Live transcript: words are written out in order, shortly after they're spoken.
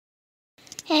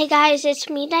Hey guys, it's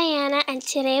me Diana, and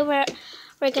today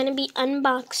we're gonna be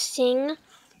unboxing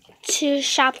 2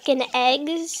 Shopkin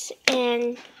eggs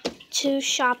and 2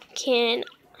 Shopkin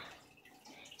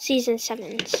season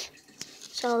 7s.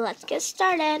 So let's get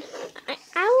started.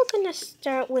 I'm gonna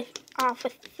start off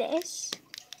with this.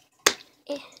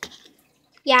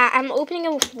 Yeah, I'm opening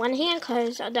it with one hand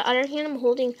because the other hand I'm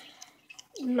holding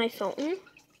my phone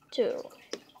too.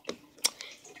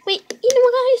 Wait, you know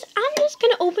what, guys? I'm just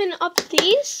gonna open up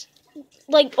these.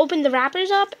 Open the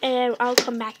wrappers up, and I'll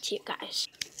come back to you guys.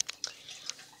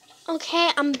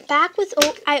 Okay, I'm back with,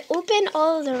 I opened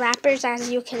all of the wrappers, as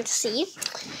you can see.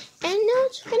 And now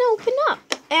it's gonna open up.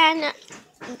 And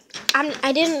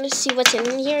I didn't see what's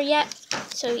in here yet.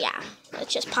 So yeah,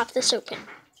 let's just pop this open.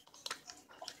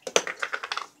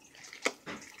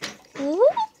 Ooh,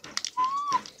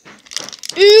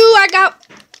 I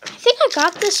think I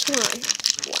got this one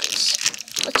once.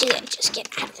 Let's just get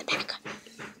out of the pack.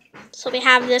 So we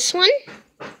have this one.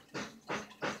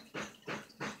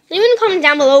 Leave in the comments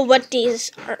down below what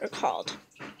these are called.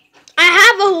 I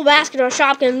have a whole basket of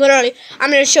Shopkin, literally.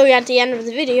 I'm going to show you at the end of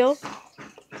the video.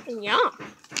 And yeah.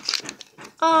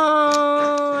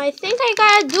 I think I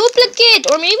got a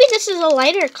duplicate. Or maybe this is a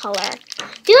lighter color. I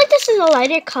feel like this is a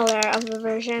lighter color of the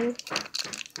version.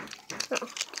 Oh.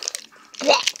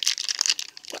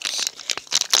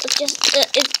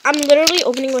 I'm literally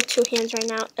opening with 2 hands right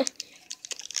now.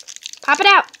 Pop it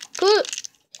out. Ooh.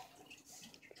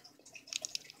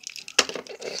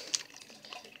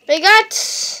 I got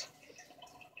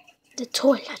the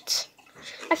toilet.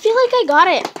 I feel like I got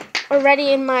it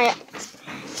already in my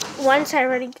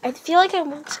I feel like I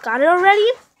once got it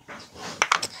already.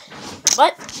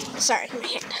 But sorry, my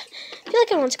hand. I feel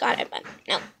like I once got it, but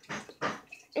no.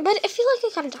 But I feel like I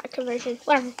got a darker version.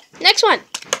 Whatever. Next one.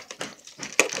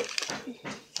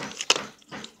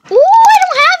 Ooh, I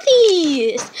don't have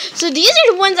these. So these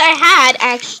are the ones I had.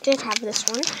 I actually did have this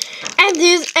one. And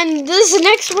this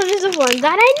next one is the one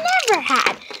that I never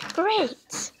had.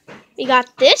 Great. We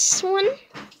got this one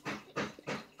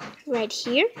right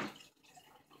here.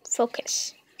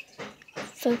 Focus.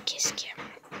 Focus,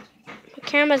 camera. The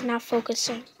camera's not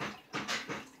focusing.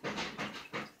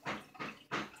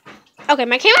 Okay,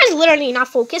 my camera's literally not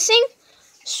focusing.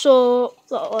 So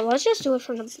let's just do it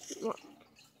from the...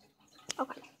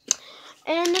 Okay.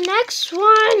 And the next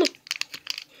one.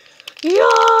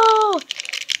 Yo!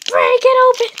 Break it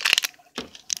open!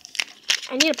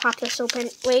 I need to pop this open.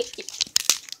 Wait.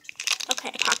 Okay,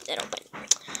 I popped it open.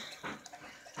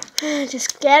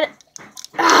 Just get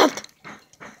up!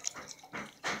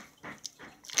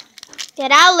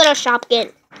 Get out, little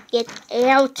Shopkin. Get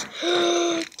out.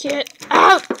 Get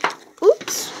out!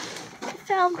 Oops. I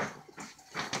fell.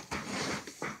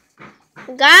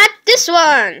 Got this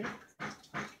one.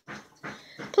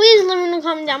 Please leave in the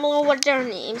comment down below what their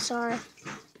names are.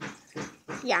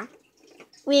 Yeah.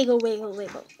 Wiggle, wiggle,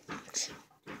 wiggle.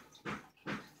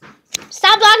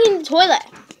 Stop blocking the toilet.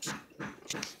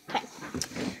 Okay.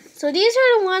 So these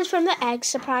are the ones from the egg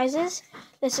surprises.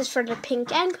 This is for the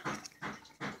pink egg.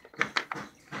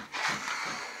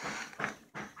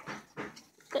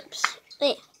 Oops.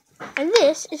 Yeah. And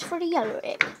this is for the yellow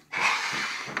egg.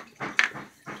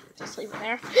 Just leave it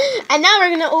there. And now we're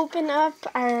going to open up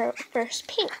our first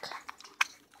pink.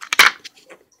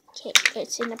 Okay,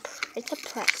 it's a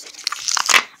present.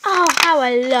 Oh, how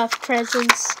I love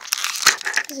presents.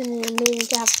 Isn't it amazing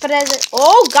to have presents?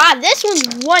 Oh, God, this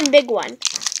one's one big one.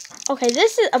 Okay,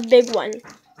 this is a big one.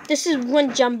 This is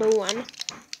one jumbo one.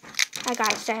 I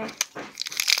gotta say.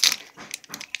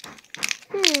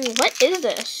 What is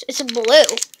this? It's a blue.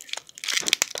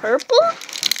 Purple? I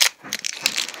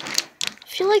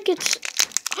feel like it's...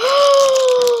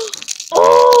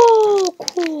 Oh,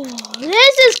 cool.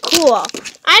 This is cool.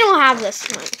 I don't have this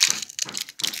one.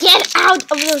 Get out of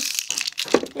this.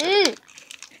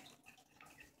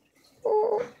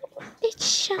 Oh,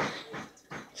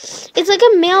 it's like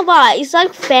a mailbox. It's like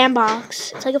a fan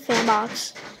box. It's like a fan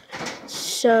box.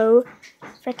 So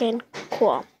freaking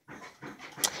cool.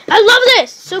 I love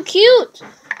this. So cute.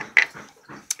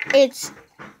 It's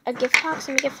a gift box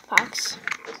and a gift box.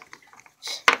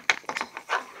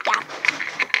 Yeah.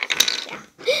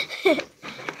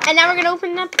 And now we're gonna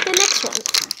open up the next one.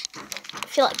 I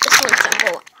feel like this one's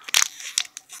simple.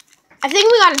 I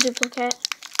think we got a duplicate.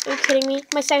 Are you kidding me?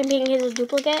 My second pink is a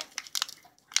duplicate.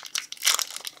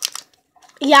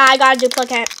 Yeah, I got a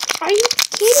duplicate. Are you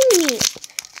kidding me?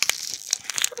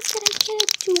 How did I get a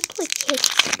duplicate?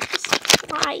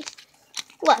 Why?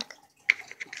 Look.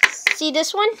 See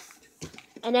this one?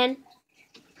 And then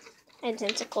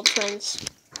identical twins.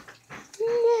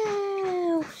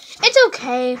 No. It's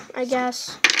okay, I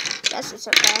guess. guess it's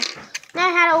okay. Now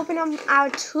I had to open them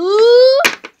out 2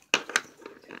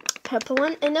 purple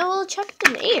one, and then we'll check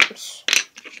the names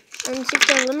and see if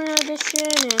they're limited edition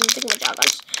and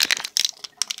thingamajiggas.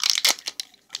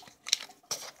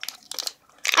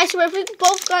 I swear,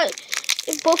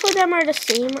 if both of them are the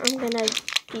same, I'm gonna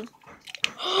be.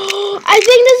 I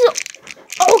think this is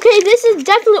okay. This is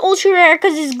definitely ultra rare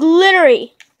because it's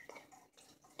glittery.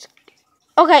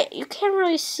 Okay, you can't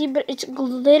really see, but it's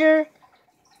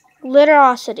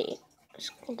glitterosity.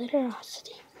 It's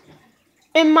glitterosity.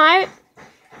 It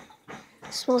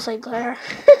smells like glitter.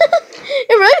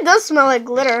 It really does smell like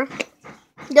glitter.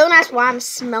 Don't ask why I'm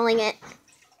smelling it.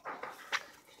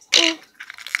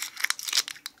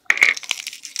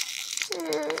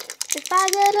 If I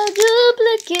get a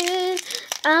duplicate,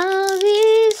 I'll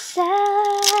be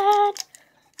sad.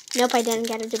 Nope, I didn't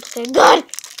get a duplicate. Good!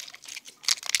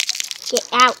 Get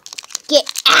out.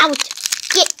 Get out.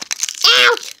 Get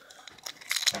out.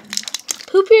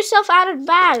 Poop yourself out of the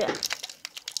bag.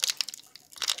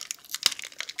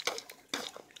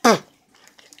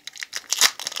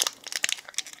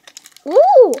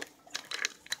 Ooh.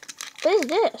 What is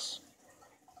this?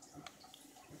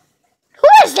 Who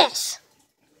is this?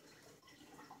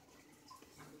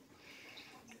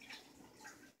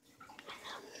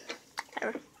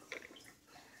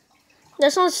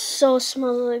 This one so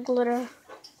smells like glitter.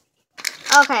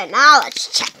 Okay, now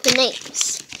let's check the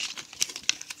names.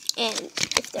 And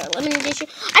if they're limited edition.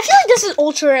 I feel like this is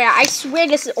ultra rare. I swear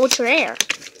this is ultra rare.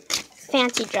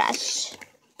 Fancy dress.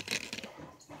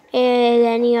 Is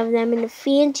any of them in the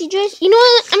fancy dress? You know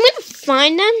what? I'm going to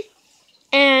find them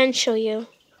and show you.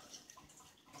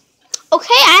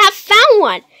 Okay, I have found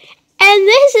one. And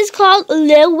this is called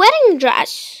the wedding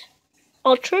dress.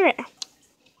 Ultra rare.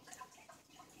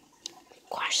 Of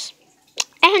course.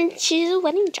 And she's a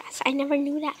wedding dress. I never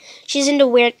knew that. She's in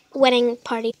the wedding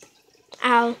party.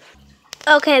 Ow.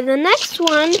 Okay, the next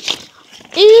one is,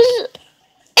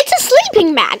 it's a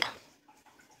sleeping bag.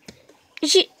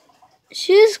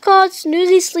 She's called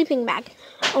Snoozy Sleeping Bag.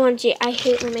 OMG, I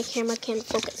hate when my camera can't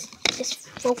focus. Just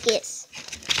focus.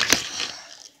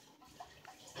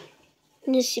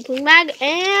 The sleeping bag.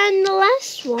 And the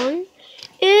last one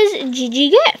is Gigi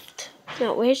Gift.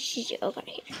 No, where's Gigi? Oh, got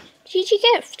it here. Gigi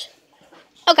Gift.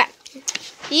 Okay.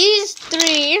 These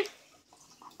 3.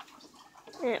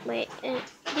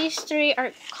 These 3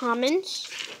 are commons.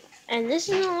 And this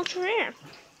is an ultra rare.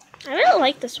 I really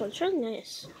like this one. It's really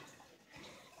nice.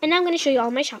 And I'm going to show you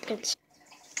all my Shopkins.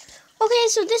 Okay,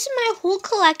 so this is my whole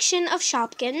collection of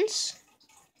Shopkins.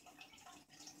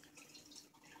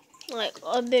 Like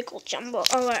a big old jumbo.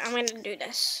 Alright, I'm going to do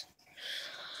this.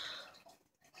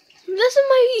 This is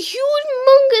my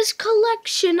humongous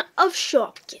collection of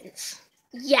Shopkins.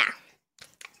 Yeah.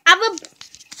 I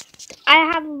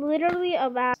have literally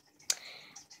about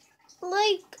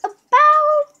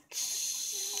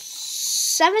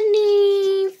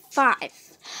 75.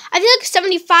 I feel like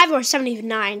 75 or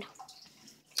 79.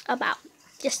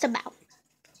 Just about.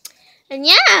 And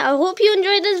yeah, I hope you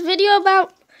enjoyed this video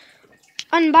about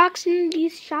unboxing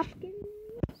these Shopkins.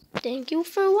 Thank you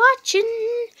for watching.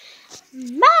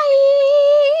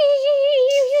 Bye.